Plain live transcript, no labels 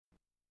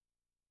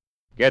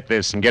Get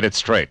this and get it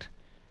straight.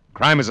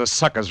 Crime is a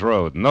sucker's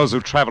road, and those who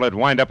travel it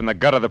wind up in the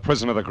gut of the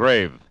prison or the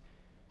grave.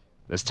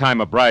 This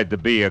time a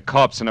bride-to-be, a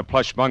corpse in a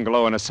plush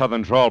bungalow, and a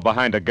southern drawl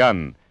behind a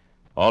gun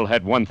all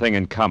had one thing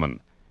in common.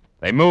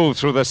 They moved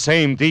through the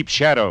same deep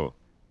shadow.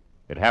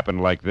 It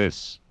happened like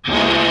this.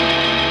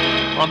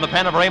 From the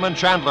pen of Raymond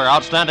Chandler,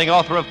 outstanding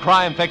author of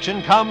crime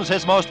fiction, comes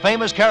his most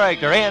famous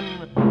character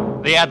in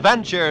The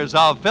Adventures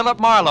of Philip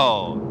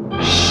Marlowe.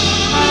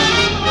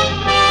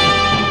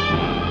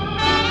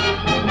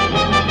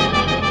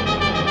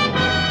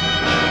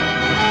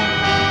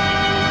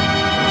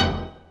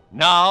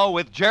 Now,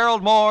 with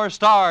Gerald Moore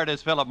starred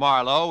as Philip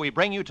Marlowe, we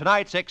bring you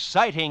tonight's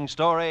exciting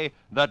story,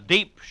 The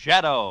Deep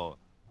Shadow.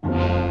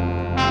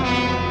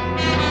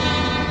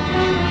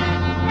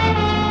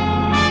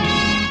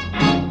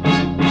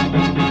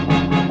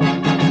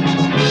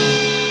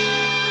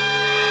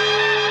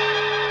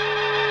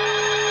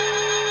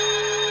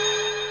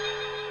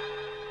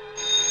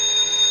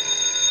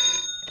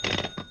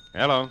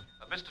 Hello.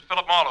 Mr.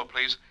 Philip Marlowe,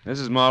 please. This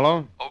is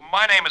Marlowe. Oh,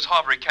 my name is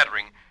Harvey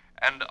Kettering,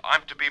 and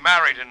I'm to be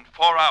married in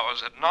 4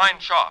 hours at 9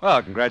 sharp.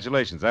 Well,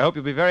 congratulations. I hope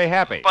you'll be very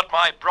happy. But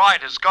my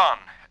bride is gone.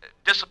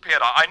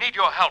 Disappeared. I need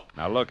your help.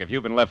 Now, look, if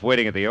you've been left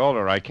waiting at the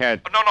altar, I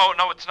can't...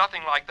 No, it's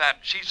nothing like that.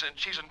 She's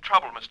in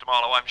trouble, Mr.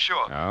 Marlowe, I'm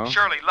sure. Oh?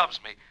 Shirley loves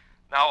me.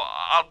 Now,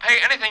 I'll pay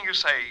anything you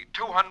say,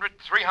 200,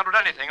 300,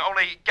 anything.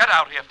 Only get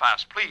out here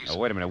fast, please. Now,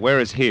 wait a minute. Where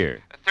is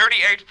here?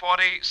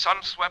 3840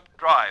 Sunswept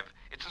Drive.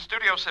 It's in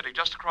Studio City,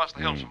 just across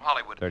the hills from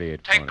Hollywood.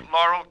 3840. Take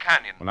Laurel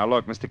Canyon. Well, now,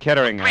 look, Mr.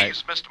 Kettering,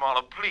 Please, Mr.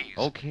 Marlowe, please.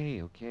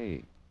 Okay.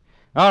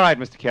 All right,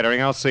 Mr.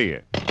 Kettering, I'll see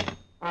you.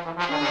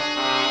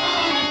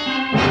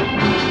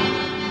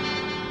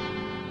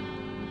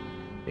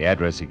 The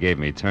address he gave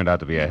me turned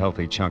out to be a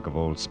healthy chunk of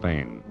old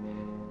Spain.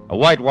 A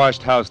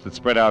whitewashed house that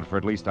spread out for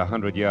at least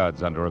 100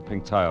 yards under a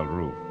pink-tiled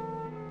roof.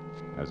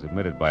 I was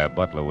admitted by a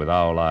butler with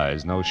owl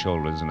eyes, no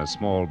shoulders, and a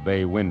small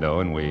bay window,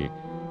 and we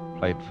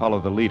played Follow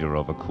the Leader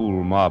over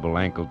cool marble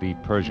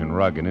ankle-deep Persian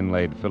rug and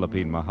inlaid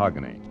Philippine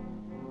mahogany.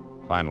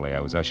 Finally, I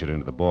was ushered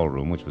into the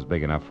ballroom, which was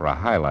big enough for a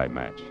highlight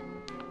match.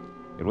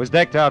 It was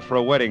decked out for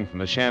a wedding, from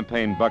the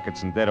champagne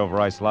buckets and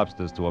dead-over-ice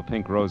lobsters to a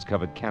pink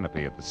rose-covered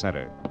canopy at the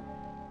center.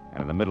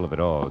 And in the middle of it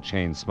all,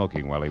 chain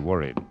smoking while he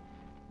worried,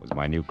 was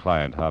my new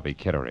client, Harvey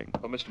Kettering.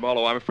 Oh, Mr.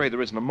 Marlowe, I'm afraid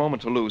there isn't a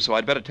moment to lose, so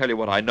I'd better tell you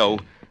what I know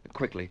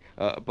quickly.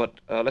 But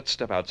let's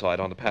step outside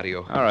on the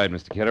patio. All right,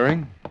 Mr.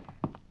 Kettering.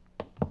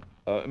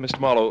 Mr.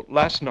 Marlowe,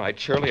 last night,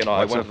 Shirley and I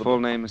What's went her to full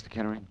name, Mr.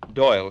 Kettering?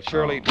 Doyle,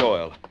 Shirley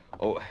Doyle.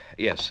 Oh,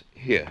 yes,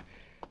 here.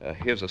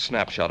 Here's a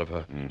snapshot of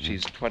her. Mm-hmm.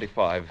 She's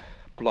 25,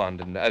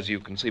 blonde, and as you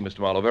can see, Mr.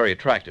 Marlowe, very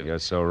attractive. You're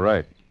so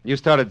right. You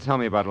started to tell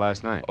me about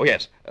last night. Oh,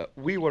 yes.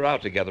 We were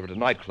out together at a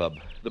nightclub,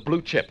 the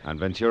Blue Chip. On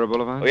Ventura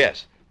Boulevard? Oh,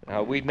 yes.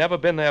 Now, we'd never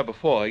been there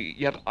before,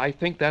 yet I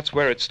think that's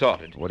where it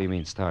started. What do you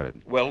mean,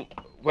 started? Well,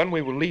 when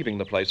we were leaving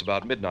the place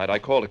about midnight, I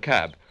called a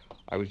cab.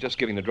 I was just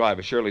giving the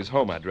driver Shirley's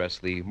home address,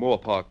 the Moore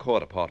Park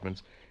Court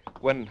Apartments,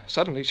 when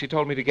suddenly she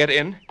told me to get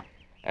in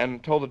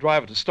and told the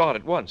driver to start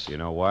at once. Do you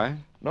know why?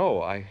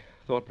 No, I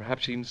thought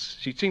perhaps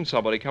she'd seen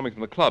somebody coming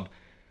from the club.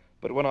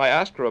 But when I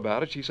asked her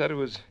about it, she said it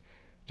was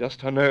just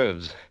her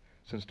nerves,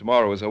 since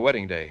tomorrow was her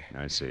wedding day.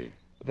 I see.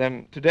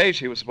 Then today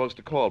she was supposed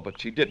to call,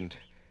 but she didn't.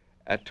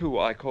 At 2,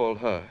 I called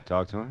her.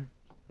 Talk to her?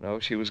 No,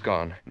 she was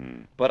gone.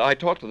 But I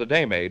talked to the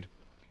daymaid.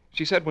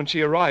 She said when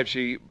she arrived,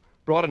 she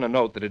brought in a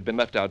note that had been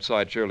left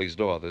outside Shirley's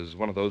door. There's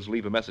one of those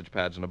leave-a-message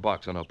pads in a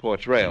box on her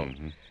porch rail.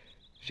 Mm-hmm.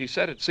 She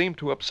said it seemed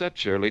to upset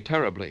Shirley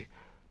terribly.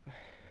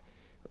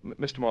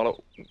 Mr.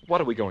 Marlowe, what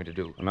are we going to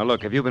do? Well, now,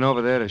 look, have you been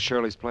over there to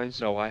Shirley's place?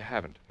 No, I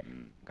haven't.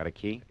 Got a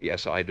key?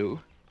 Yes, I do.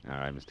 All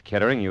right, Mr.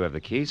 Kettering, you have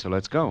the key, so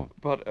let's go.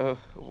 But,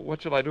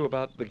 what shall I do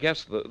about the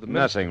guests, the minister?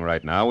 Nothing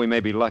right now. We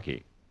may be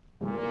lucky.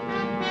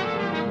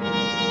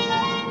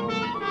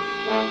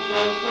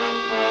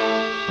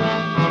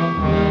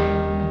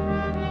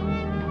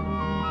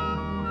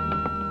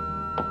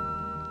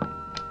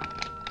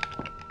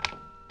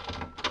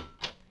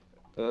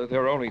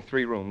 There are only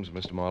 3 rooms,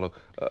 Mr. Marlowe.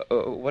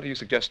 What do you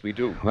suggest we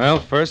do? Well,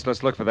 first,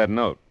 let's look for that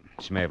note.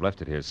 She may have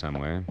left it here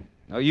somewhere.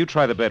 Oh, you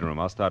try the bedroom.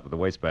 I'll start with the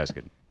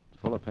wastebasket.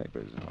 Full of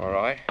papers. All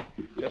right.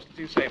 Just as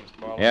you say, Mr.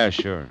 Marlowe. Yeah,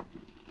 sure.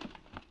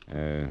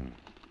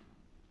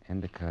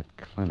 Endicott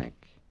Clinic.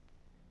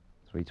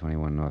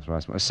 321 North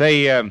Rossmore.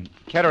 Say,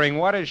 Kettering,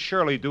 what does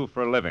Shirley do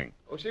for a living?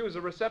 Oh, she was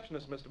a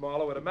receptionist, Mr.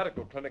 Marlowe, at a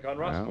medical clinic on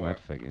Rossmore. Well, that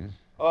figures.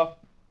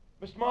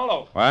 Mr.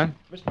 Marlowe. What?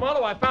 Mr.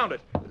 Marlowe, I found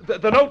it.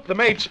 The note the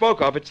maid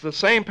spoke of, it's the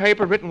same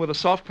paper written with a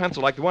soft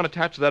pencil like the one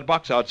attached to that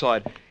box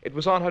outside. It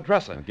was on her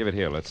dresser. Now, give it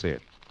here. Let's see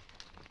it.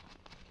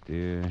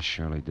 Dear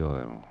Shirley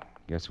Doyle,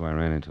 guess who I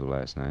ran into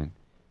last night?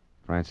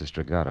 Francis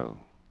Dragato.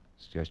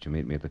 Suggest you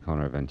meet me at the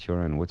corner of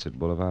Ventura and Whitsett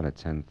Boulevard at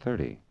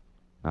 10:30.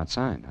 Not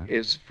signed, huh?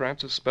 Is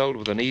Francis spelled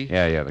with an E?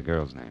 Yeah, the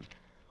girl's name.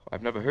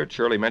 I've never heard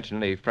Shirley mention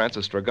any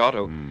Francis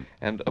Dragato.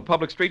 And a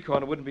public street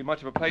corner wouldn't be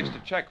much of a place to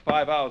check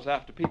 5 hours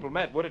after people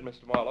met, would it,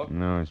 Mr. Marlowe?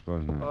 No, I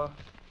suppose not.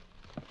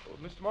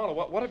 Mr. Marlowe,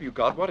 what have you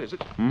got? What is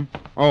it?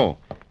 Oh,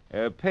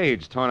 a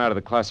page torn out of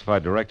the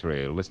classified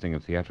directory, a listing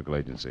of theatrical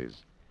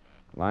agencies.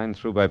 Line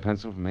through by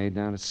pencil from A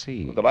down to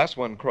C. The last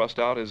one crossed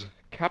out is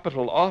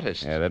capital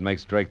artist. Yeah, that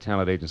makes Drake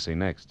Talent Agency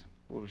next.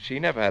 Well, she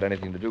never had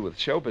anything to do with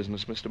show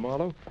business, Mr.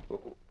 Marlowe.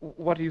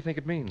 What do you think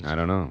it means? I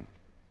don't know.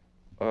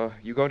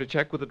 You going to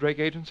check with the Drake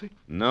Agency?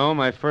 No,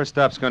 my first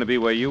stop's going to be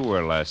where you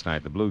were last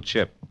night, the Blue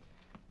Chip.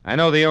 I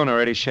know the owner,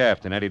 Eddie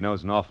Shaft, and Eddie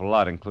knows an awful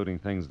lot, including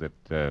things that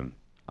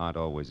aren't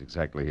always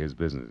exactly his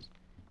business.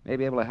 May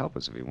be able to help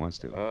us if he wants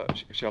to.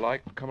 Shall I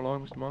come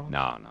along, Mr. Marlowe?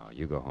 No,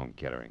 you go home,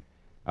 Kettering.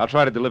 I'll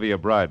try to deliver your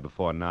bride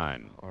before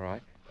 9. All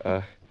right.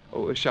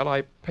 Shall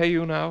I pay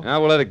you now? Now,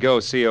 we'll let it go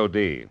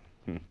COD.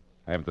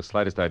 I haven't the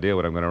slightest idea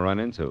what I'm going to run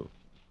into.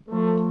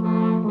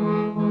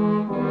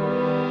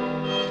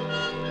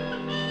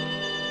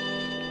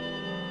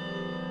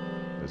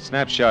 The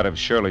snapshot of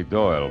Shirley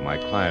Doyle my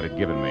client had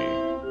given me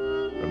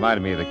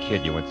reminded me of the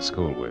kid you went to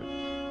school with.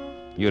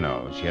 You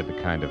know, she had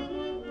the kind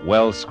of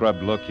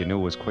well-scrubbed look you knew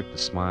was quick to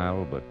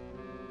smile, but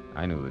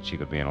I knew that she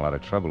could be in a lot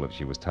of trouble if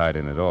she was tied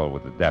in at all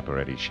with the dapper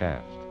Eddie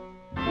Shaft.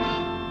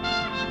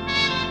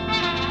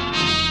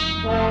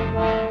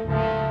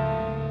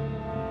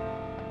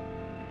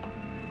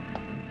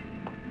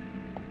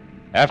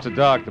 After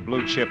dark, the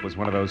Blue Chip was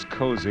one of those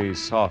cozy,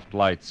 soft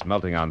lights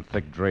melting on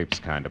thick drapes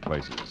kind of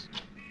places.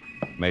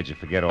 It made you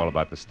forget all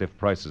about the stiff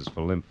prices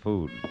for limp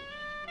food.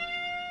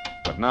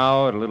 But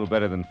now, at a little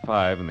better than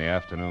 5 in the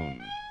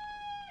afternoon,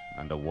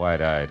 under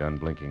wide-eyed,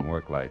 unblinking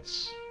work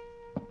lights,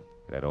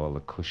 it had all the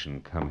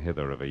cushion come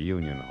hither of a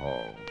union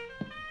hall.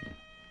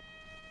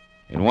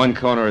 In one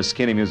corner, a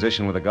skinny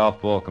musician with a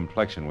golf ball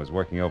complexion was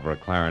working over a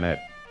clarinet,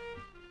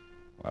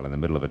 while in the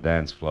middle of a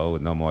dance floor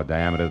with no more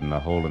diameter than the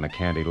hole in a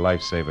candy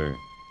lifesaver,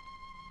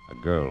 a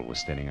girl was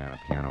standing on a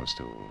piano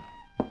stool.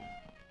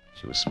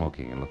 She was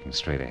smoking and looking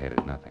straight ahead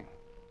at nothing.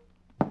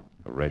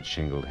 Her red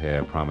shingled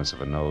hair, promise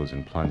of a nose,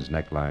 and plunged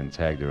neckline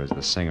tagged her as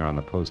the singer on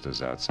the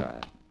posters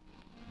outside.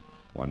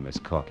 One Miss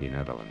Corky,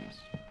 Netherlands.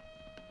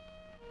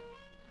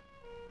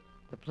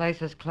 The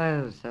place is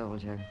closed,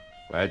 soldier.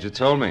 Glad you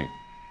told me.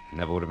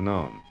 Never would have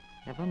known.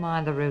 Never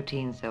mind the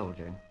routine,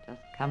 soldier. Just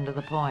come to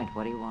the point.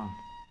 What do you want?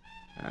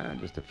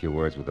 Just a few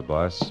words with the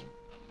boss.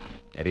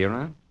 Eddie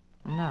around?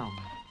 No.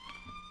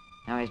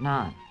 No, he's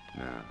not.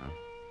 No.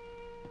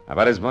 How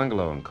about his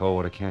bungalow in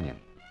Coldwater Canyon?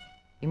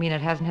 You mean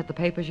it hasn't hit the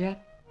papers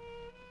yet?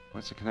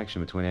 What's the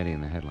connection between Eddie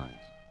and the headlines?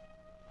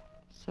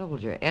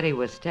 Soldier, Eddie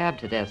was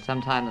stabbed to death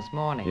sometime this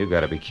morning. You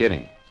gotta be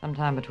kidding.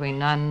 Sometime between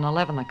 9 and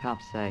 11, the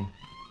cops say.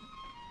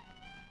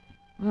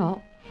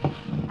 Well,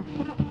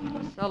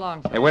 so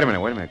long, soldier. Hey, wait a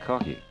minute,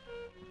 Corky.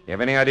 You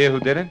have any idea who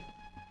did it?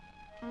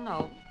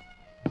 No.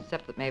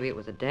 Except that maybe it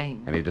was a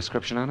dame. Any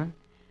description on her?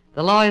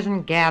 The law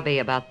isn't gabby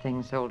about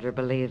things, soldier,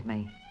 believe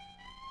me.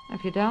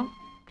 If you don't,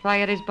 try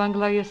Eddie's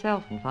bungalow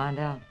yourself and find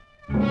out.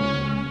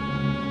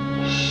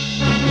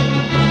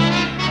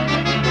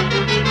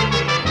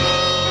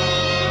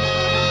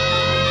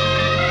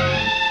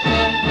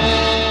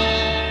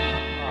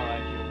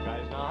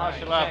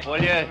 Hustle up,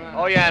 will you?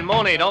 Oh, yeah, and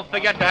Mooney, don't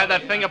forget to have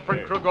that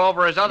fingerprint crew go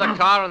over his other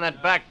car on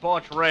that back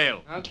porch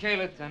rail. Okay,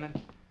 Lieutenant.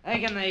 Hey,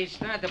 can they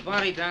start the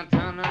body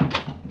downtown now?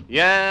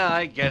 Yeah,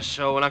 I guess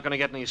so. We're not going to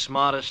get any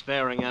smarter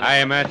staring at it.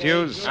 Hiya,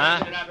 Matthews.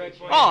 Huh?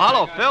 Oh,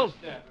 hello, Phil.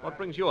 What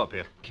brings you up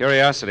here?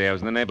 Curiosity, I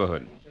was in the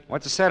neighborhood.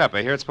 What's the setup?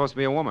 I hear it's supposed to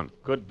be a woman.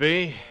 Could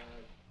be.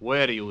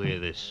 Where do you hear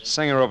this?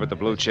 Singer over at the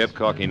Blue Chip,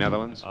 Corky,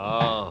 Netherlands.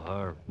 Oh,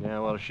 her. Yeah,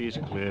 well, she's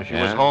clear. She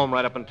Yeah? was home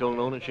right up until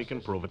noon, and she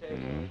can prove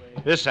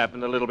it. This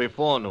happened a little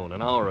before noon,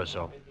 an hour or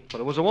so. But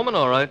it was a woman,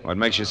 all right. What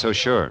makes you so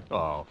sure?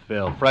 Oh,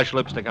 Phil, fresh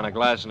lipstick on a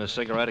glass and a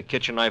cigarette, a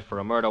kitchen knife for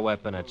a murder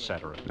weapon,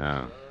 etc.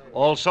 No.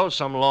 Also,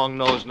 some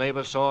long-nosed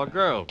neighbor saw a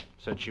girl.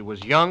 Said she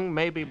was young,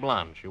 maybe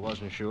blonde. She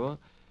wasn't sure.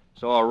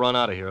 Saw her run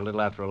out of here a little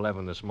after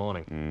 11 this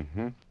morning.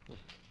 Mm-hmm.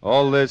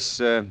 All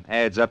this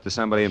adds up to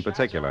somebody in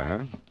particular,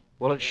 huh?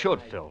 Well, it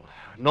should, Phil.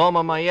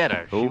 Norma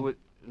Mayetta. Who? She was...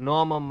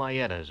 Norma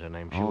Mayetta is her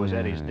name. She Oh, was yeah,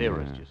 Eddie's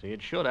dearest, yeah. you see.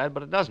 It should add,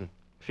 but it doesn't.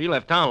 She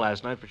left town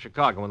last night for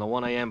Chicago in the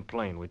 1 a.m.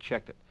 plane. We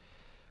checked it.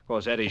 Of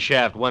course, Eddie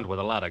Shaft went with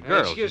a lot of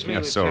girls. Excuse me,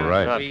 That's so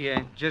Lieutenant. right. We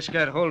just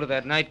got hold of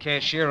that night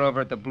cashier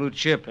over at the Blue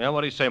Chip. Yeah, what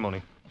do you say,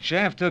 Mooney?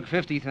 Shaft took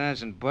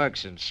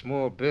 $50,000 in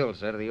small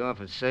bills out of the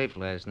office safe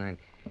last night.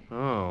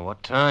 Oh,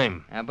 what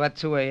time? About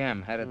 2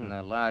 a.m. Had it in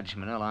a large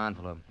manila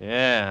envelope.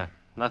 Yeah,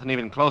 nothing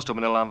even close to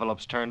manila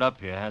envelopes turned up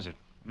here, has it?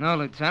 No,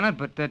 Lieutenant,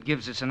 but that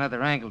gives us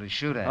another angle to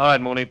shoot at. All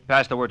right, Mooney,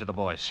 pass the word to the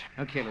boys.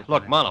 Okay, Lieutenant.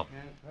 Look, Marlowe,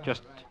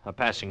 just a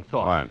passing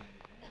thought. What?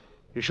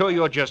 You sure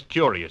you're just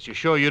curious? You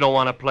sure you don't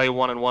want to play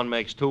 1 and 1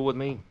 makes 2 with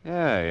me?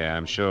 Yeah,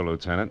 I'm sure,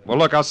 Lieutenant. Well,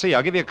 look, I'll see you.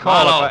 I'll give you a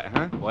call Marlowe, if I...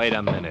 Huh? wait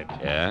a minute.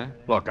 Yeah?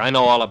 Look, I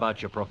know all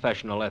about your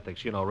professional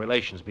ethics,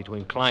 relations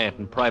between client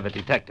and private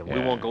detective. We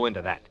Yeah. won't go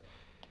into that.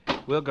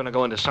 We're going to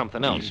go into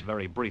something else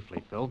very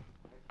briefly, Phil.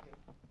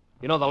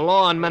 The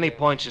law on many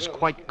points is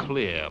quite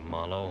clear,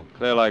 Marlowe.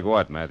 Clear like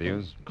what,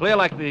 Matthews? Clear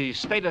like the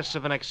status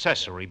of an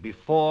accessory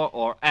before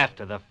or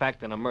after the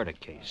fact in a murder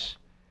case.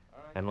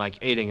 And like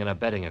aiding and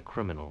abetting a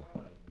criminal.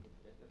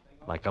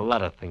 Like a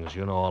lot of things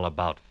you know all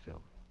about,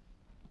 Phil.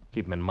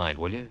 Keep them in mind,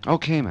 will you?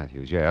 Okay,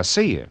 Matthews. Yeah, I'll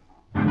see you.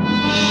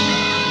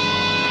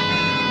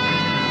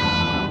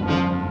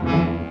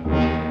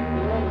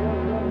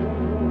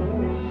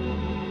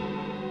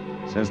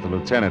 Since the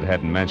lieutenant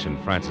hadn't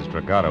mentioned Francis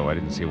Dragato, I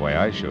didn't see why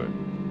I should.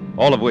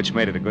 All of which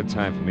made it a good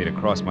time for me to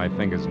cross my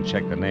fingers and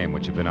check the name,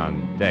 which had been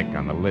on deck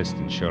on the list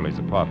in Shirley's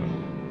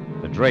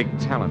apartment. The Drake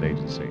Talent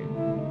Agency.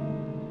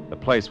 The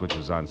place, which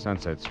was on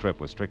Sunset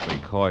Strip, was strictly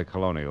coy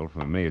colonial,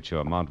 from a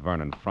miniature Mount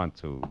Vernon front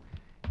to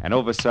an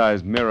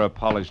oversized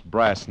mirror-polished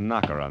brass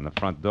knocker on the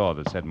front door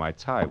that said my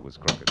tie was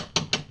crooked.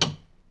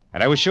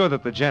 And I was sure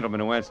that the gentleman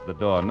who answered the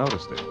door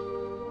noticed it.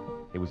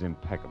 He was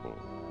impeccable.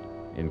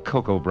 In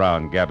cocoa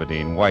brown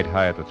gabardine, white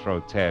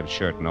high-at-the-throat tab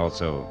shirt, and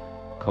also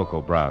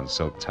cocoa brown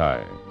silk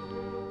tie.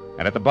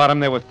 And at the bottom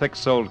there were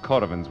thick-soled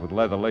cordovans with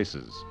leather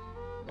laces.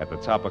 At the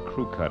top, a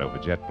crew cut over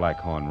jet black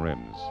horn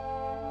rims.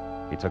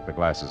 He took the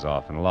glasses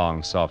off, and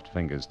long, soft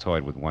fingers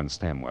toyed with one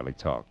stem while he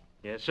talked.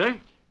 Yes, sir?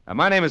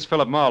 My name is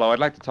Philip Marlowe. I'd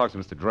like to talk to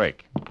Mr.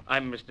 Drake.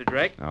 I'm Mr.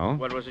 Drake. Oh?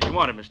 What was it you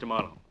wanted, Mr.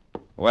 Marlowe?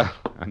 Well,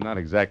 I'm not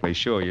exactly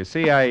sure. You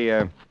see,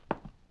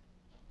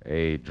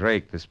 Hey,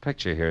 Drake, this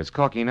picture here is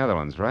Corky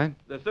Netherlands, right?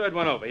 The third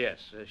one over, yes.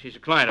 She's a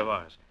client of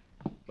ours.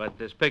 But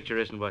this picture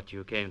isn't what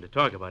you came to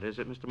talk about, is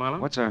it, Mr. Marlowe?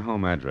 What's her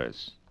home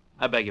address?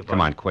 I beg your pardon.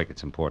 Come on, quick.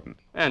 It's important.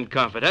 And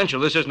confidential.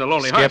 This isn't a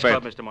Lonely Skip Hearts it.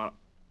 Club, Mr. Marlowe.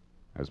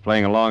 I was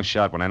playing a long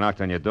shot when I knocked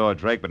on your door,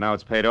 Drake, but now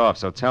it's paid off,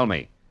 so tell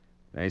me.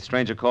 Any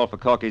stranger called for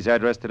Corky's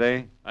address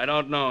today? I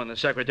don't know, and the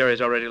secretary's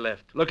already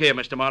left. Look here,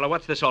 Mr. Marlowe.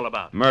 What's this all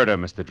about? Murder,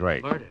 Mr.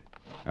 Drake. Murder?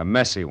 A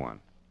messy one.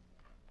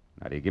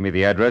 Now, do you give me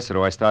the address, or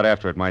do I start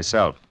after it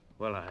myself?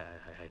 Well,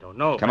 I don't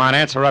know. Come on,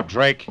 answer up,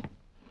 Drake.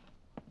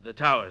 The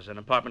Towers, an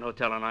apartment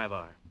hotel on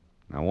Ivar.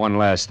 Now, one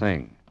last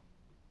thing.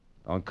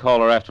 Don't call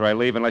her after I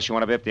leave unless you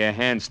want to be up to your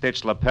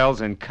hand-stitched lapels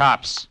in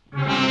cops.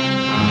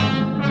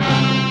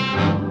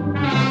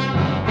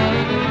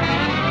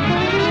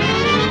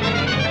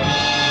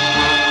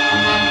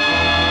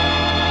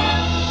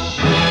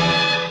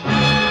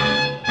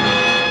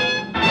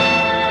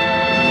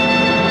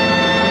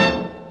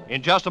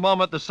 In just a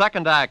moment, the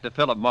second act of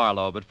Philip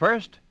Marlowe. But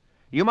first,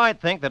 you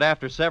might think that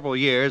after several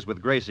years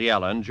with Gracie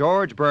Ellen,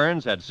 George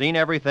Burns had seen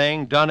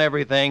everything, done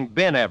everything,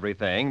 been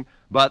everything.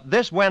 But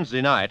this Wednesday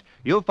night,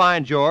 you'll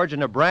find George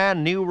in a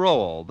brand new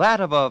role,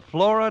 that of a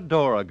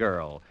Florodora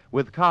girl,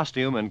 with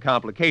costume and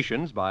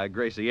complications by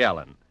Gracie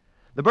Ellen.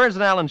 The Burns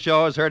and Allen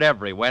Show is heard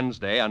every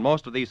Wednesday on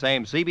most of these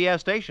same CBS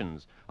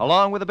stations,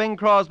 along with the Bing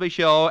Crosby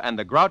Show and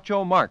the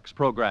Groucho Marx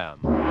program.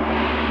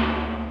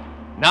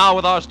 Now,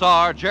 with our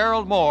star,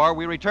 Gerald Moore,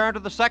 we return to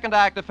the second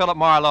act of Philip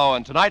Marlowe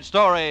and tonight's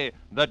story,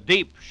 The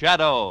Deep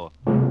Shadow.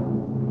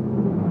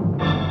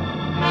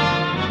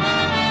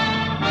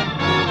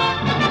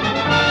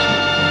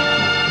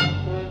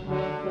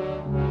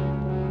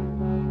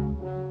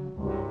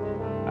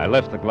 I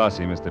left the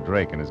glossy Mr.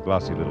 Drake and his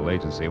glossy little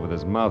agency with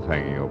his mouth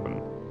hanging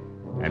open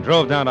and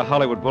drove down to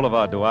Hollywood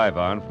Boulevard to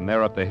Ivar, and from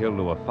there up the hill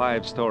to a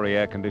 5-story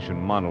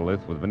air-conditioned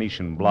monolith with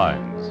Venetian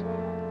blinds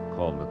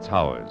called the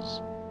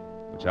Towers,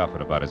 which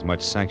offered about as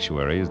much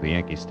sanctuary as the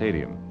Yankee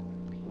Stadium.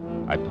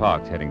 I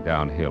parked heading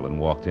downhill and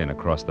walked in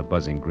across the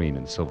buzzing green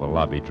and silver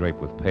lobby draped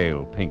with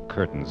pale pink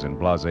curtains and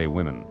blasé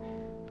women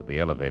to the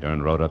elevator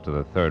and rode up to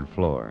the 3rd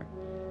floor.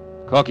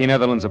 Corky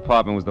Netherlands'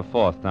 apartment was the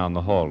 4th down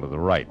the hall to the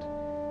right,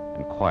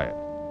 and quiet,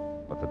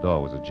 but the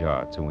door was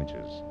ajar 2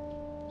 inches.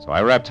 So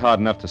I rapped hard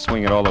enough to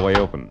swing it all the way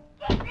open.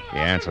 The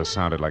answer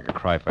sounded like a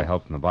cry for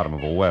help from the bottom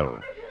of a well.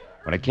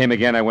 When it came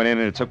again, I went in,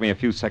 and it took me a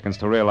few seconds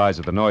to realize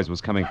that the noise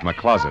was coming from a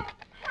closet.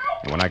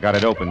 And when I got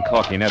it open,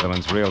 Corky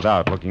Netherlands reeled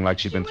out, looking like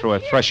she'd been through a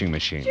threshing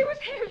machine. She was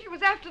here. She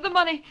was after the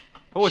money.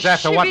 Who was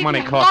after She what beat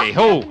money, me Corky? locked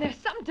up, Who? and there's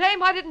some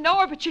dame, I didn't know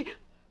her, but she...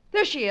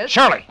 There she is.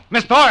 Shirley!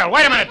 Miss Doyle,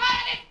 wait a minute!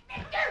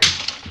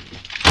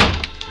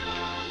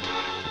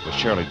 It was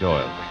Shirley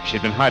Doyle.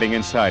 She'd been hiding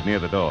inside near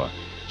the door.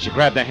 She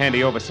grabbed a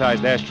handy,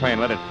 oversized ashtray and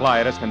let it fly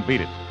at us, then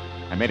beat it.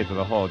 I made it to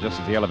the hall just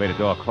as the elevator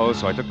door closed,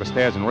 so I took the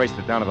stairs and raced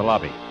it down to the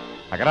lobby.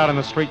 I got out on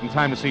the street in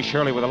time to see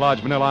Shirley with a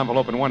large manila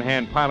envelope in one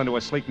hand pile into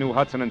a sleek new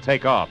Hudson and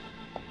take off.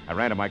 I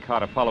ran to my car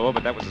to follow her,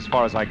 but that was as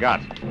far as I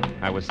got.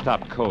 I was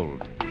stopped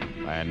cold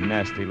by a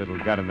nasty little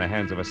gun in the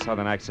hands of a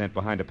southern accent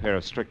behind a pair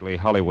of strictly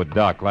Hollywood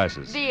dark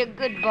glasses. Be a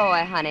good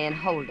boy, honey, and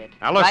hold it.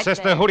 Now, look, Right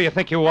sister, there. who do you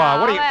think you are?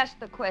 Now, What do you... I'll ask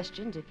the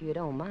questions if you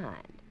don't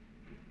mind.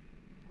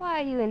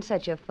 Why are you in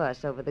such a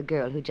fuss over the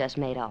girl who just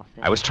made off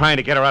with I was trying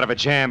to get her out of a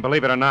jam,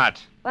 believe it or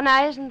not. Well,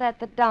 now, isn't that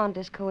the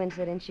darndest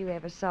coincidence you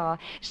ever saw?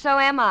 So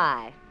am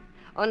I.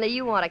 Only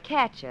you want to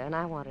catch her, and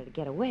I want her to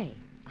get away.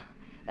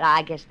 But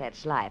I guess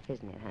that's life,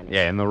 isn't it, honey?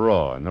 Yeah, in the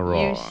raw.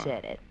 You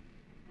said it.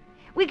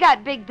 We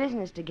got big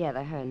business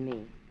together, her and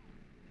me.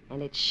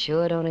 And it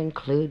sure don't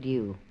include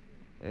you.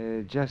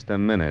 Just a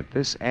minute.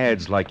 This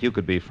ad's like you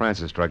could be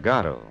Francis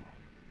Dragato.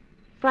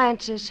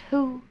 Francis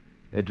who?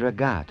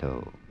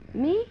 Dragato.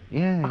 Me?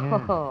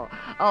 Yeah.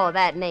 Oh,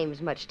 that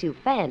name's much too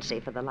fancy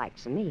for the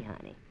likes of me,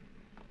 honey.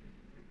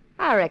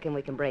 I reckon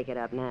we can break it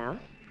up now.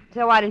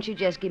 So why don't you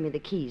just give me the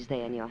keys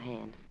there in your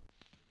hand?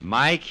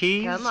 My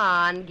keys? Come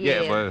on,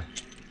 give. Yeah, well...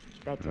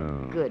 That's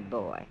a good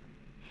boy.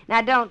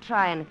 Now, don't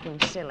try anything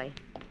silly.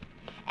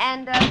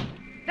 And,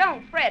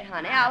 don't fret,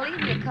 honey. I'll leave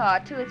your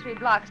car 2 or 3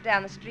 blocks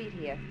down the street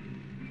here.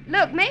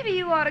 Look, maybe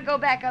you ought to go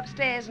back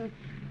upstairs and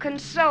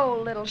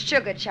console little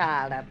sugar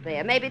child up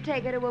there. Maybe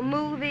take her to a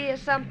movie or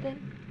something.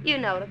 You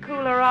know, to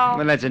cool her off.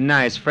 Well, that's a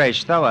nice,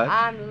 fresh thought.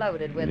 I'm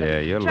loaded with them. Yeah,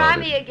 you're Try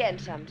loaded. me again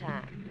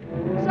sometime.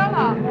 So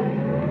long.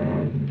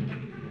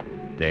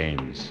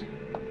 Dames.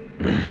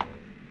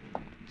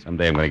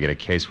 Someday I'm going to get a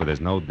case where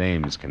there's no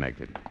dames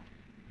connected.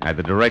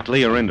 Either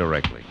directly or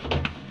indirectly.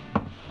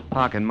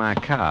 Parking my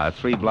car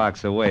 3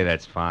 blocks away,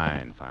 that's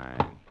fine.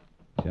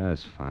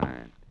 Just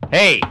fine.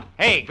 Hey,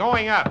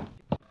 going up.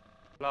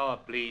 Flower,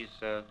 please,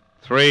 sir.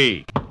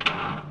 3.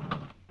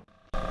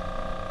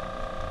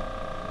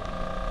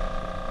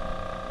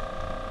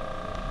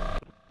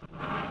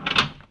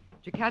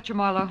 Did you catch her,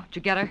 Marlowe? Did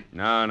you get her?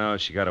 No,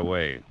 she got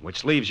away.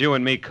 Which leaves you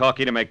and me,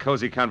 Corky, to make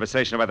cozy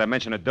conversation about that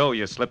mention of dough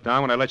you slipped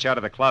on when I let you out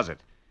of the closet.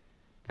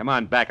 Come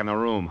on back in the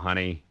room,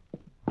 honey.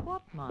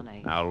 What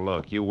money? Now,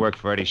 look, you worked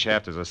for Eddie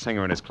Shaft as a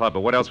singer in his club,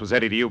 but what else was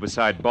Eddie to you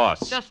beside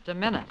boss? Just a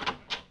minute.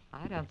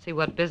 I don't see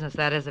what business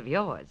that is of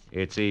yours.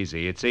 It's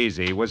easy.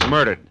 He was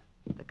murdered.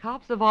 The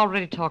cops have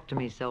already talked to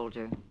me,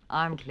 soldier.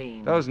 I'm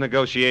clean. Those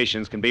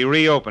negotiations can be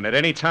reopened at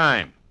any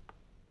time.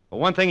 But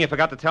one thing, you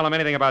forgot to tell them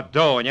anything about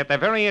dough, and yet they're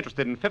very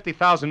interested in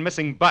 50,000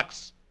 missing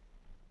bucks.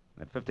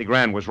 That 50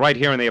 grand was right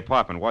here in the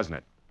apartment, wasn't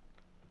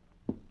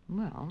it?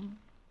 Well,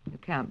 you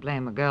can't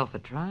blame a girl for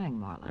trying,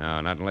 Marlowe.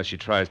 No, not unless she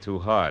tries too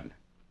hard.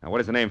 Now, what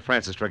does the name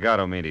Francis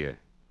Dragato mean to you?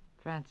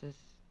 Francis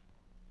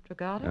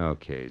Dragato?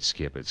 Okay,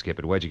 skip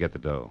it. Where'd you get the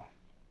dough?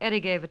 Eddie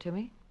gave it to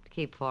me to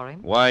keep for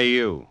him. Why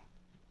you?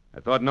 I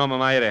thought Norma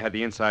Maeda had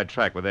the inside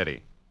track with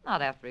Eddie.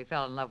 Not after he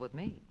fell in love with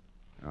me.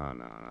 Oh,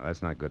 no,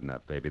 that's not good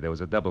enough, baby. There was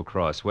a double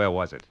cross. Where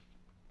was it?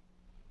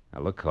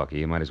 Now, look, Corky,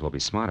 you might as well be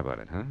smart about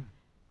it, huh?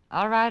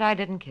 All right, I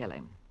didn't kill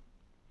him.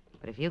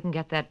 But if you can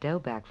get that dough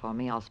back for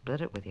me, I'll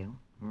split it with you.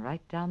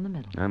 Right down the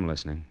middle. I'm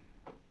listening.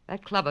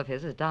 That club of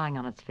his is dying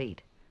on its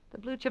feet. The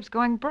blue chip's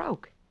going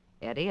broke.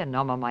 Eddie and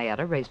Norma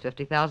Maeda raised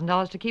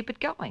 $50,000 to keep it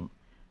going.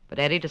 But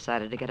Eddie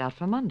decided to get out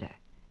from under.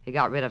 He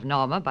got rid of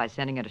Norma by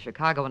sending her to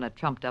Chicago in a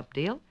trumped-up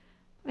deal.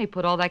 And he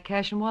put all that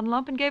cash in one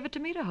lump and gave it to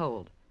me to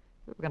hold.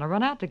 We were going to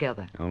run out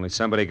together. Only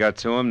somebody got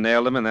to him,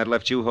 nailed him, and that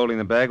left you holding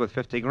the bag with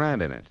 50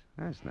 grand in it.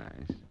 That's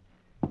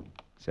nice.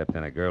 Except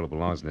then a girl who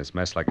belongs in this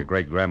mess like a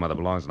great-grandmother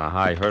belongs in a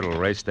high hurdle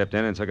race stepped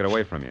in and took it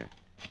away from you.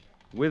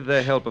 With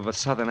the help of a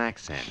southern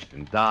accent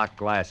and dark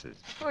glasses.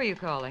 Who are you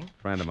calling?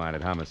 Friend of mine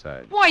at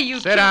Homicide. Why,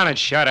 you... Sit down and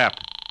shut up.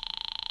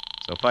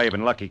 So far you've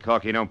been lucky,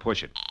 Corky. Don't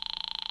push it.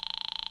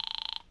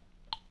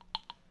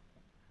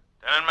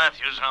 Lieutenant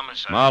Matthews,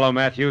 Homicide. Marlowe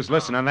Matthews,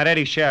 listen, on that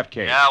Eddie Shaft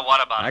case. Yeah,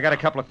 what about it? I got a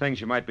couple of things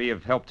you might be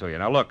of help to you.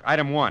 Now, look,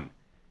 item 1.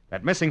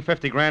 That missing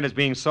 50 grand is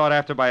being sought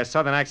after by a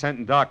southern accent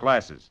and dark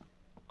glasses.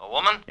 A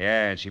woman?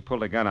 Yeah, and she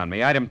pulled a gun on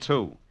me. Item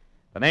 2.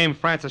 The name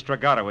Francis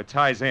Dragato, it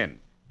ties in.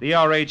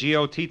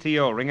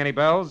 D-R-A-G-O-T-T-O. Ring any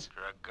bells?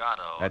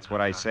 Dragato. That's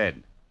what I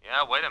said.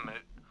 Yeah, wait a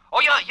minute.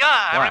 Oh, yeah,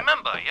 I What?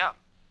 remember, yeah.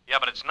 Yeah,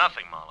 but it's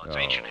nothing, Marlowe. It's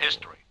ancient Oh.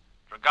 history.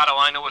 Dragato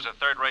I knew was a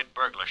third-rate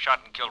burglar,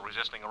 shot and killed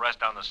resisting arrest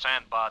down the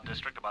Sandbar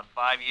district about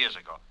 5 years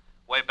ago.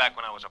 Way back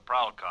when I was a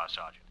prowl car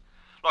sergeant.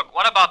 Look,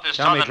 what about this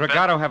Tell me, southern...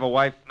 Dragato have a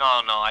wife? No,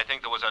 I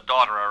think there was a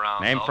daughter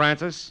around. Name though.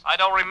 Francis? I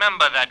don't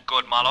remember that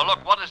good, Marlowe.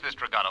 Look, what is this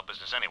Dragato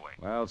business anyway?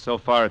 Well, so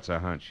far it's a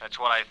hunch. That's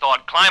what I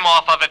thought. Climb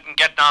off of it and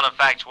get down to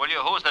facts, will you?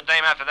 Who's the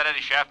dame after that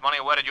Eddie Shaft money,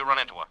 and where did you run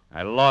into her?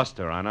 I lost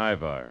her on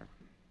Ivar.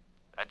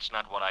 That's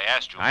not what I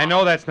asked you, I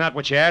know that's not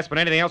what you asked, but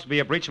anything else would be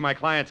a breach of my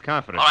client's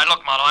confidence. All right,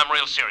 look, Marlowe, I'm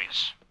real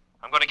serious.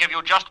 I'm going to give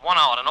you just 1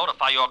 hour to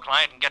notify your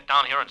client and get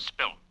down here and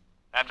spill.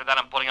 After that,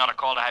 I'm putting out a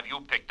call to have you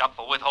picked up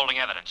for withholding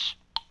evidence.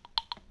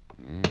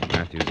 Yeah,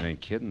 Matthews ain't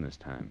kidding this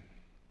time.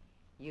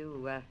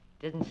 You,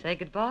 didn't say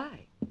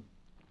goodbye.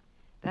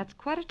 That's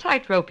quite a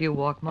tightrope you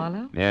walk,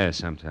 Marlowe. Yeah,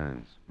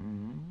 sometimes.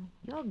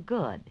 You're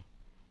good.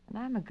 And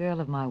I'm a girl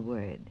of my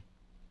word.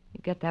 You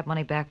get that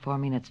money back for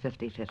me and it's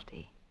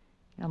 50-50.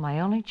 You're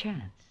my only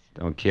chance.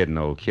 Don't kid an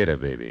old kidder,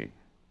 baby.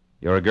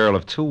 You're a girl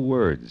of 2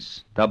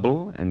 words,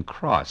 double and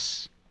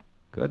cross.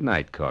 Good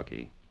night,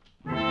 Corky.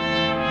 Well,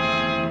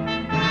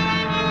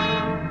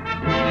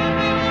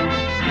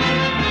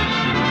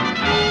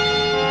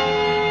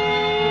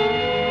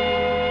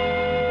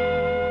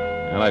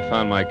 I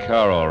found my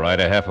car all right,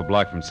 a half a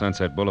block from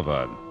Sunset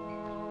Boulevard.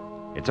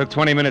 It took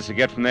 20 minutes to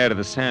get from there to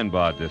the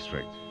Sandbar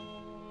district.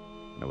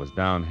 And it was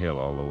downhill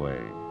all the way.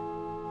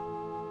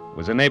 It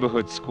was a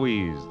neighborhood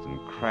squeezed and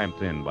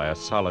cramped in by a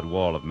solid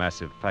wall of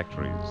massive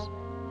factories,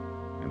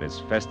 and as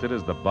festered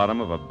as the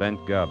bottom of a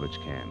bent garbage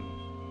can.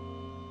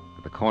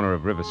 At the corner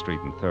of River Street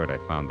and 3rd,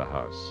 I found the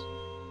house.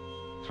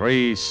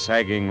 3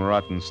 sagging,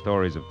 rotten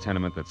stories of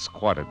tenement that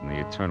squatted in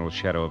the eternal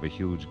shadow of a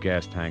huge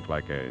gas tank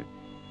like a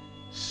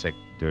sick,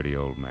 dirty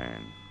old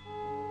man.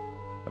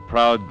 The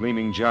proud,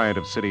 gleaming giant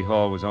of City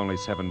Hall was only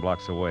 7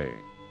 blocks away.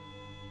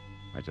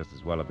 Might just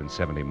as well have been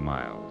 70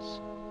 miles.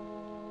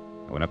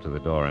 I went up to the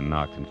door and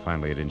knocked, and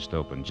finally it inched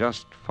open,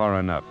 just far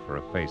enough for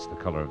a face the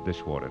color of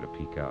dishwater to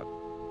peek out.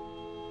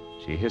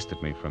 She hissed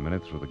at me for a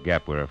minute through the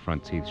gap where her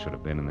front teeth should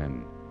have been, and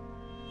then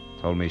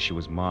told me she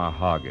was Ma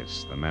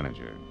Hargis, the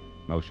manager,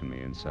 motioned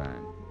me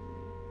inside.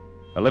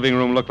 The living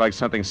room looked like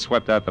something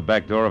swept out the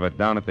back door of a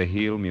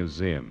down-at-the-heel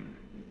museum.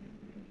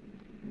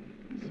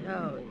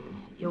 So,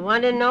 you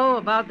want to know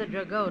about the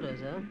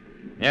Dragotas, huh?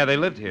 Yeah, they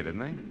lived here, didn't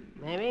they?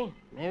 Maybe,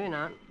 maybe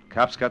not.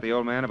 Cops got the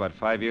old man about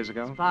 5 years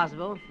ago? It's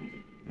possible.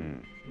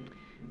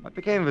 What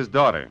became of his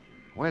daughter?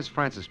 Where's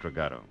Francis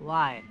Dragato?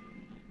 Why?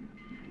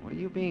 What are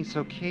you being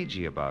so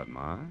cagey about,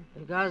 Ma?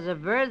 Because a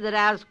bird that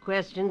asks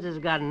questions has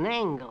got an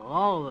angle,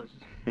 always.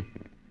 And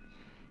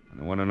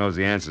the one who knows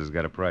the answer's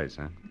got a price,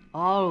 huh?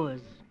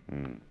 Always.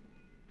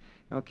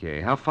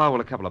 Okay, how far will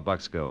a couple of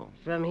bucks go?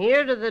 From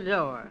here to the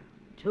door.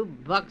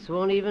 $2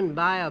 won't even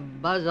buy a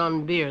buzz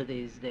on beer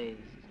these days.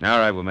 All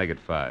right, we'll make it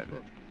 5.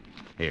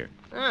 Here.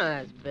 Oh,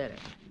 that's better.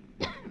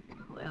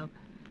 Well,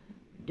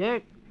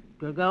 Dirk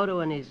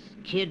Dragoto and his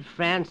kid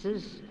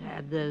Francis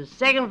had the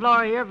second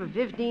floor here for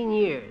 15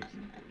 years.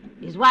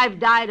 His wife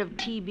died of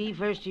TB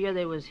first year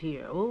they was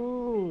here.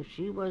 Oh,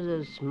 she was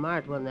a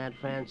smart one, that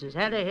Francis.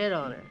 Had a hit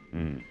on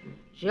her.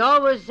 She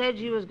always said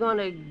she was going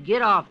to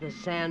get off the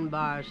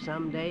sandbar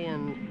someday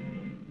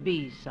and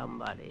be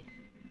somebody.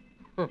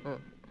 Oh,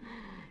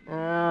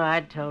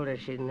 I told her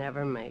she'd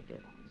never make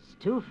it. It's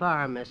too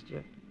far,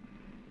 mister.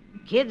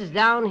 Kids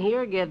down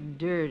here get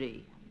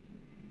dirty.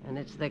 And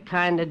it's the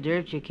kind of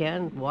dirt you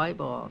can't wipe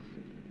off.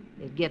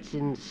 It gets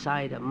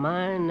inside of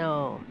mine,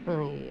 no.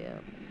 Yeah.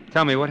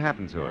 Tell me, what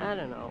happened to her? I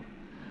don't know.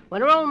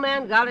 When her old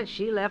man got it,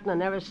 she left and I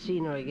never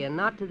seen her again,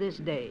 not to this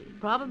day.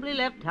 Probably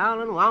left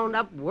town and wound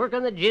up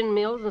working the gin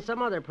mills in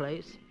some other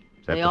place. Is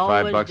that They the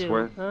always $5 do.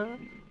 worth? Huh?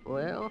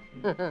 Well,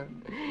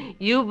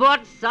 you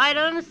bought sight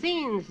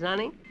unseen,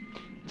 Sonny.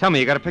 Tell me,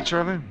 you got a picture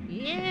of her?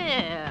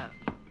 Yeah.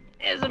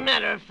 As a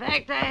matter of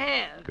fact, I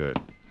have. Good.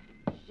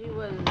 She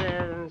was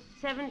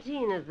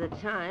 17 at the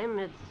time.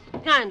 It's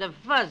kind of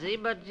fuzzy,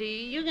 but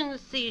you can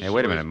see Hey, she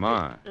wait a was- minute,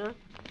 Ma. Huh?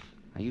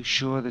 Are you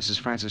sure this is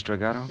Francis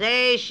Dragato?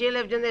 Say, she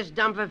lived in this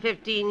dump for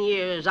 15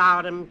 years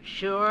out, I'm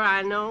sure,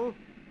 I know.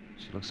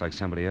 She looks like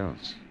somebody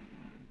else.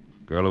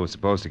 Girl who was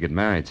supposed to get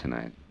married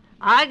tonight.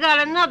 I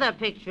got another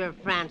picture of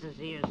Francis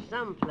here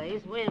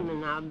someplace. Wait a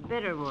minute now, a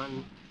better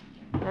one.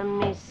 Let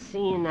me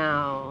see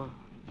now.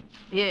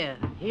 Yeah,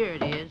 here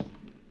it is.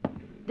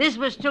 This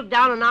was took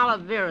down on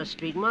Olivera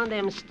Street, one of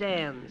them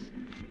stands.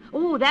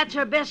 Oh, that's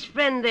her best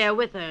friend there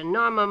with her,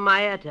 Norma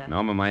Maeta.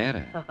 Norma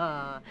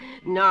Maeta.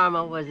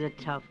 Norma was a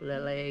tough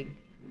little egg.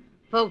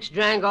 Folks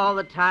drank all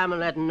the time and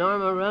let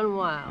Norma run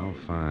wild.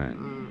 Oh,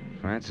 fine.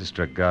 Francis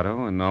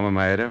Dragato and Norma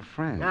Maeta are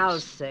friends. I'll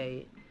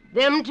say.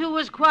 Them two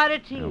was quite a I'll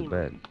team.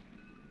 bet.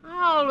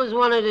 I always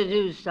wanted to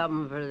do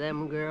something for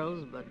them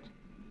girls, but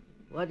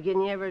what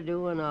can you ever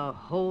do in a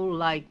hole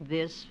like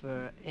this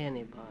for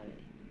anybody?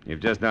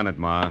 You've just done it,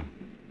 Ma.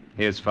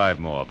 Here's 5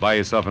 more. Buy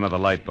yourself another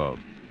light bulb.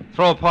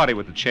 Throw a party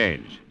with the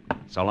change.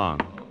 So long.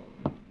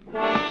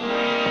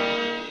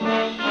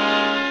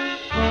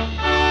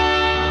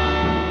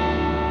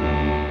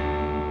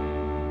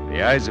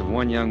 The eyes of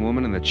one young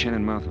woman and the chin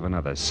and mouth of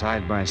another,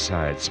 side by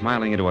side,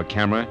 smiling into a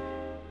camera,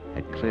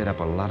 had cleared up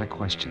a lot of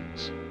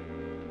questions.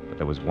 But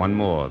there was one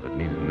more that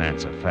needed an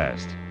answer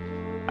fast.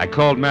 I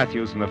called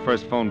Matthews from the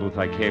first phone booth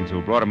I came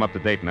to, brought him up to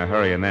date in a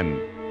hurry, and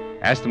then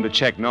asked him to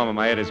check Norma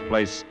Maeta's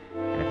place,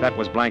 and if that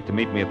was blank, to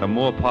meet me at the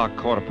Moore Park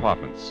Court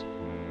Apartments,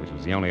 which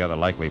was the only other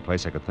likely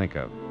place I could think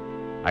of.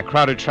 I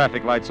crowded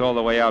traffic lights all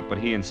the way out, but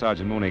he and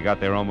Sergeant Mooney got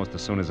there almost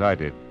as soon as I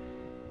did.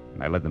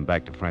 And I led them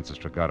back to Francis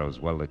Dragato's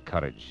well-lit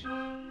cottage,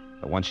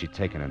 the one she'd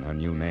taken in her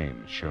new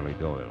name, Shirley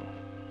Doyle.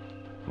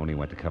 Mooney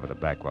went to cover the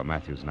back while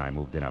Matthews and I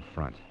moved in up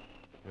front.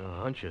 Your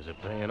hunches are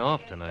paying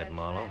off tonight,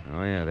 Marlowe.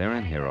 Oh, yeah, they're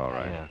in here all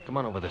right. Yeah, come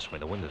on over this way.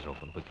 The window's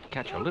open. We could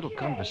catch a little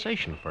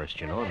conversation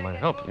first, you know. It might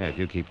help. Yeah, if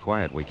you keep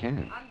quiet, we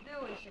can. I'm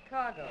due in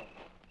Chicago.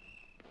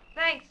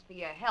 Thanks for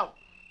your help,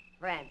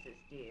 Francis,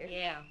 dear.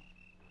 Yeah.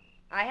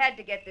 I had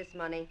to get this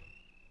money.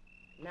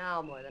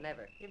 Now more than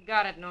ever. You've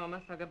got it,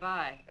 Norma, so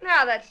goodbye.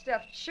 Now that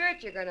stuffed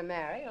shirt you're going to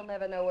marry, you'll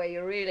never know where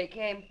you really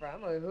came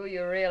from or who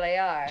you really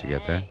are. Did you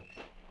get that?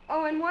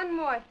 Oh, and one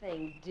more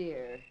thing,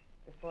 dear,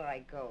 before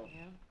I go.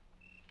 Yeah?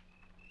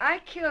 I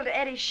killed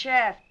Eddie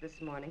Shaft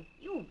this morning.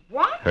 You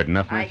what? Heard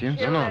enough, I Matthews?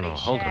 killed No, Eddie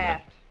hold it a minute.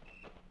 Shaft.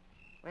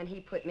 When he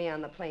put me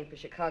on the plane for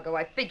Chicago,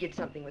 I figured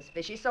something was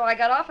fishy, so I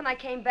got off and I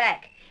came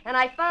back. And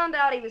I found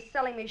out he was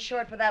selling me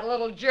short for that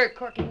little jerk,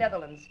 Corky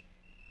Netherlands.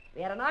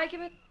 We had an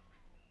argument.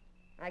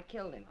 I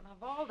killed him.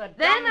 Of all the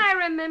Then I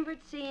remembered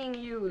seeing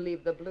you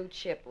leave the blue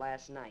chip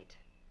last night.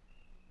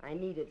 I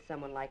needed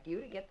someone like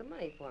you to get the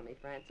money for me,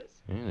 Francis.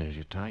 Yeah, there's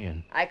your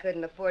tie-in. I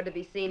couldn't afford to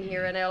be seen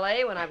here in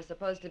L.A. when I was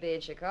supposed to be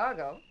in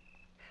Chicago.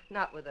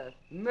 Not with a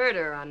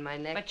murder on my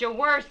neck. But you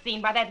were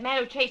seen by that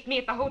man who chased me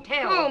at the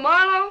hotel. Who,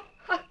 Marlowe?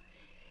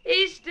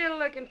 He's still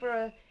looking for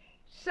a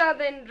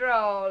southern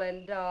drawl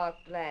and dark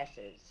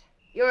glasses.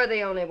 You're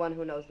the only one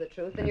who knows the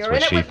truth, and That's you're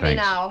what in it she with me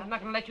thinks. now. I'm not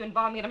going to let you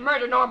involve me in a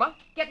murder, Norma.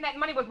 Getting that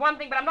money was one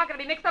thing, but I'm not going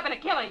to be mixed up in a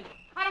killing.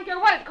 I don't care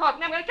what it costs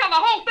me. I'm going to tell the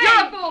whole thing.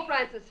 You're a fool,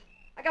 Francis.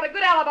 I got a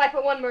good alibi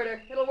for one murder.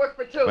 It'll work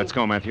for 2. Let's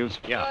go, Matthews.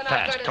 Yeah, You're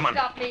fast. not Come going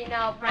on. to stop me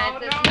now,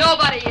 Francis. no.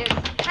 Nobody is.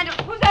 And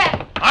who's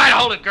that? All right,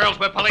 hold it, girls.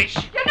 We're police.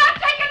 You're not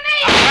taking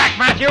me! Back,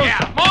 Matthews.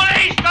 Yeah.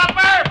 Mooney, stop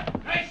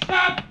her. Hey,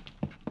 stop!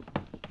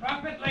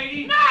 Drop it,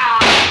 lady. No!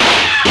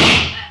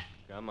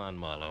 Come on,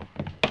 Marlowe.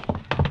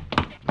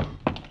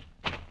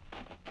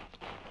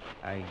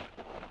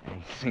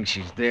 I think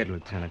she's dead,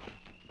 Lieutenant.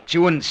 She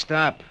wouldn't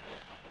stop.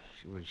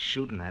 She was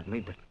shooting at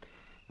me, but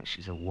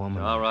she's a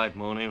woman. All right,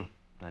 Mooney.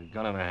 That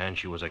gun in her hand,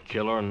 she was a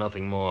killer and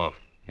nothing more.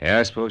 Yeah,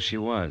 I suppose she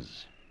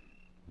was.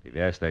 If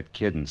you asked that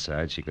kid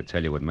inside, she could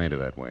tell you what made her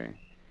that way.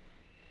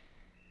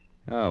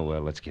 Oh,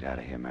 well, let's get out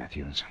of here,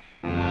 Matthews.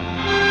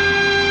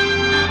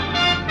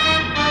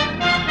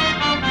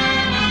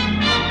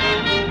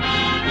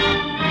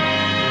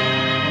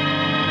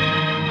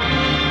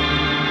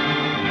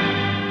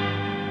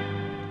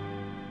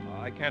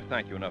 I can't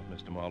thank you enough,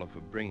 Mr. Marlowe, for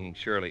bringing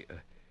Shirley,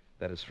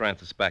 that is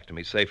Frances, back to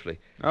me safely.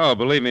 Oh,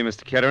 believe me,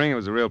 Mr. Kettering, it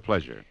was a real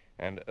pleasure.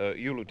 And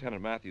you,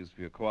 Lieutenant Matthews,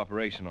 for your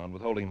cooperation on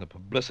withholding the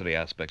publicity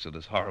aspects of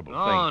this horrible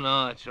Oh, thing.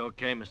 no, it's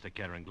okay, Mr.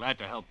 Kettering. Glad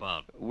to help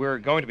out. We're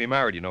going to be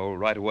married, you know,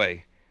 right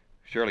away.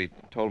 Shirley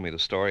told me the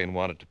story and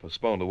wanted to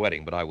postpone the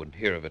wedding, but I wouldn't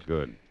hear of it.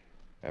 Good.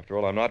 After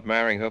all, I'm not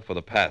marrying her for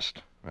the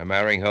past. I'm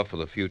marrying her for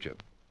the future.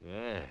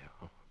 Yeah.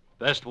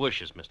 Best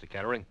wishes, Mr.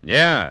 Kettering.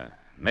 Yeah.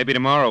 Maybe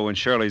tomorrow when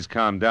Shirley's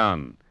calmed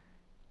down.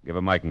 Give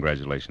her my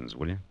congratulations,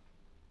 will you?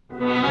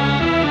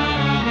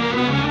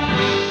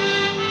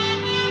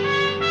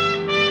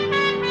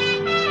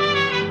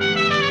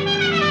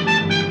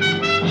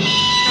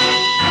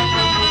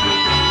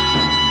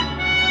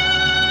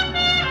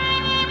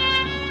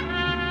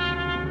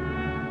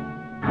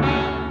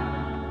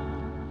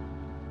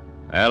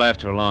 Well,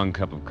 after a long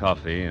cup of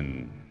coffee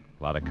and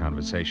a lot of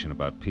conversation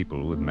about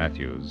people with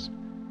Matthews,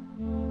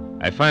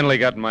 I finally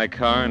got in my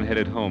car and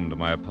headed home to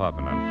my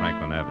apartment on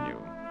Franklin Avenue,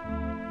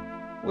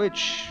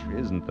 which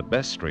isn't the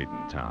best street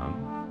in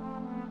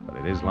town, but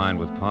it is lined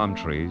with palm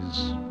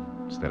trees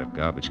instead of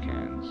garbage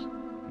cans.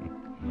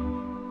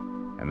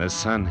 And the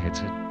sun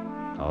hits it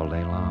all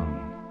day long.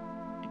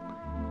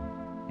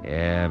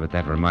 Yeah, but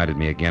that reminded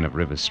me again of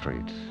River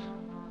Street,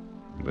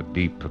 the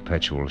deep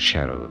perpetual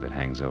shadow that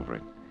hangs over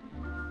it.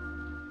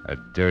 A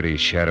dirty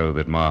shadow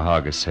that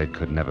Marhaga said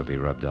could never be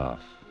rubbed off.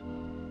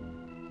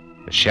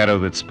 The shadow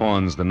that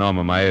spawns the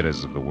Norma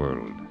Maedas of the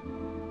world.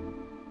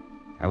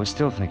 I was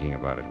still thinking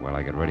about it while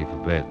I got ready for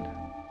bed.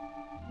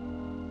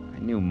 I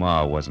knew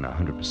Ma wasn't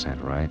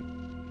 100% right.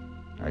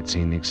 I'd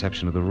seen the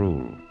exception of the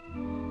rule.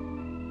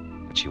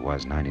 But she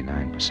was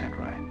 99%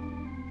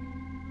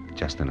 right.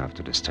 Just enough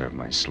to disturb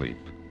my sleep.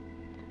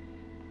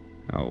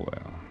 Oh,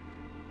 well.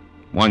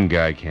 One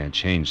guy can't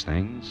change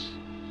things.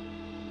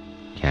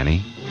 Can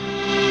he?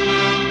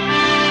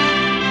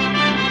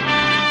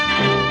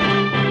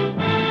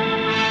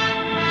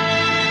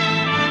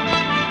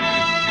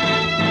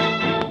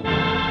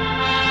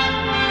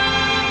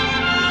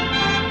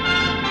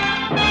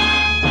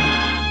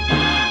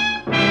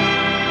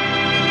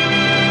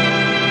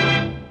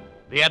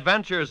 The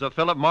Adventures of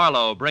Philip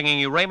Marlowe, bringing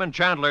you Raymond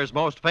Chandler's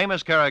most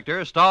famous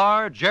character,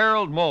 star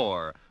Gerald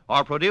Moore,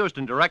 are produced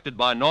and directed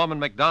by Norman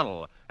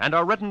MacDonald and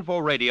are written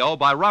for radio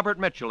by Robert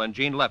Mitchell and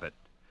Gene Levitt.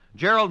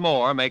 Gerald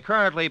Moore may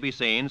currently be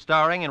seen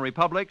starring in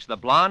Republic's The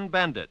Blonde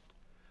Bandit.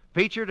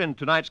 Featured in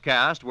tonight's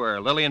cast were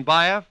Lillian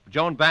Buyeff,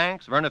 Joan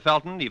Banks, Verna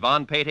Felton,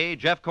 Yvonne Patey,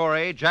 Jeff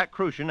Corey, Jack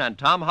Crucian, and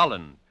Tom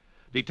Holland.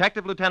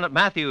 Detective Lieutenant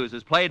Matthews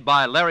is played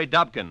by Larry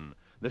Dobkin.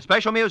 The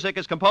special music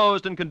is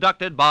composed and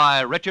conducted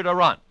by Richard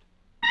Arant.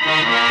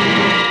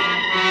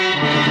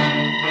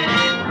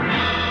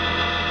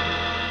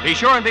 Be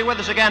sure and be with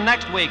us again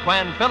next week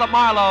when Philip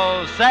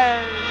Marlowe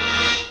says...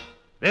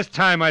 This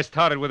time I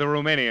started with a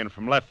Romanian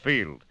from left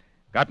field.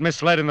 Got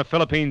misled in the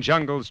Philippine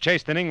jungles,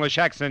 chased an English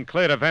accent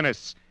clear to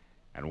Venice,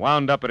 and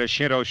wound up at a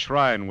Shinto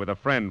shrine with a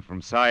friend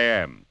from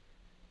Siam.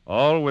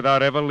 All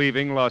without ever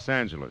leaving Los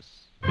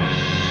Angeles.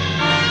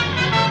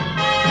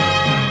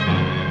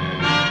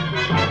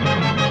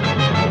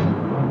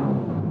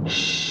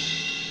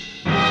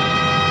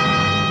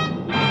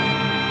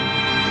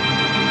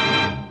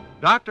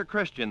 Dr.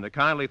 Christian, the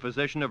kindly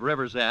physician of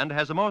River's End,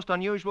 has a most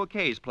unusual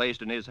case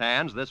placed in his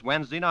hands this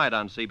Wednesday night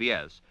on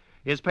CBS.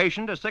 His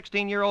patient, a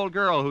 16-year-old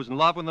girl who's in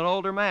love with an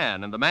older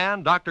man, and the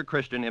man, Dr.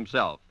 Christian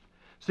himself.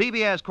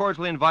 CBS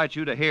cordially invites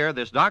you to hear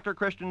this Dr.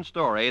 Christian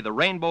story, The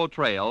Rainbow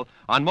Trail,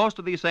 on most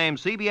of these same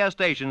CBS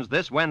stations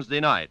this Wednesday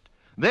night.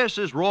 This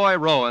is Roy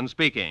Rowan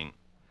speaking.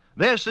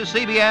 This is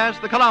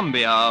CBS, the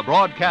Columbia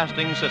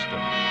Broadcasting System.